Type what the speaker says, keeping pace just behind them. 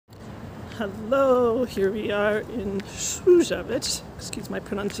Hello, here we are in Służewiec, excuse my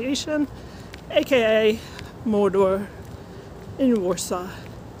pronunciation, a.k.a. Mordor in Warsaw.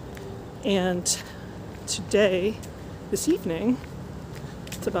 And today, this evening,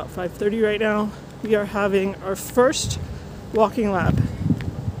 it's about 5:30 right now, we are having our first walking lab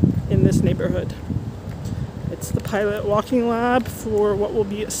in this neighborhood. It's the pilot walking lab for what will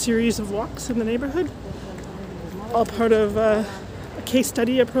be a series of walks in the neighborhood, all part of a case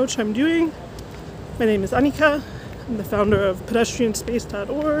study approach I'm doing. My name is Annika. I'm the founder of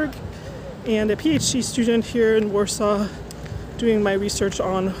pedestrianspace.org and a PhD student here in Warsaw doing my research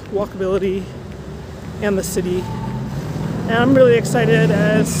on walkability and the city. And I'm really excited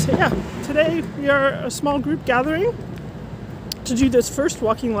as, today we are a small group gathering to do this first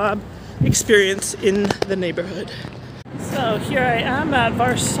walking lab experience in the neighborhood. So here I am at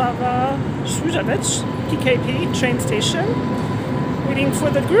Warsaw, Służewiec, PKP train station, waiting for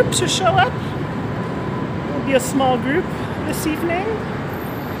the group to show up. It'll be a small group this evening.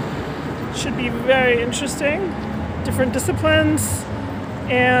 Should be very interesting. Different disciplines,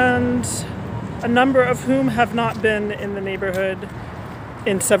 and a number of whom have not been in the neighborhood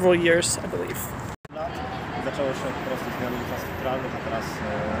in several years, I believe. Zaczęło się od prostych zmian infrastrukturalnych, a teraz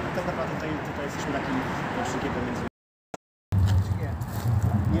tak naprawdę tutaj jesteśmy takim łącznikiem pomiędzy.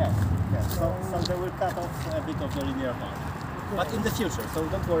 Yes. So they will cut off a bit of the linear path, but in the future. So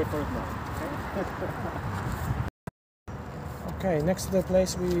don't worry for it now. Okay, next to the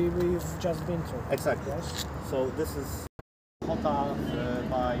place we've just been to. Exactly. Yes. So this is Hota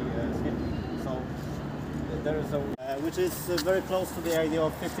by so there is a which is very close to the idea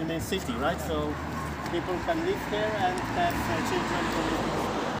of 15-minute city, right? So people can live here and have children to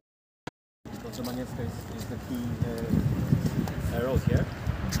live. Because Romaniecka is the key road here,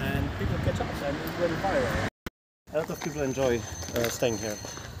 and people catch up and it's very viral. A lot of people enjoy staying here.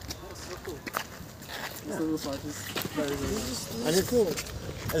 So cool. Yeah. So this part is very and it's cool.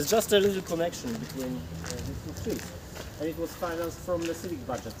 It's just a little connection between these two streets, and it was financed from the civic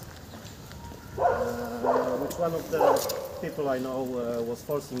budget, which one of the people I know was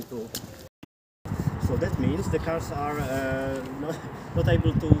forcing to. So that means the cars are not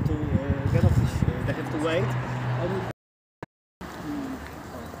able to get off. They have to wait.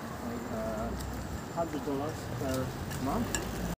 $100 per month.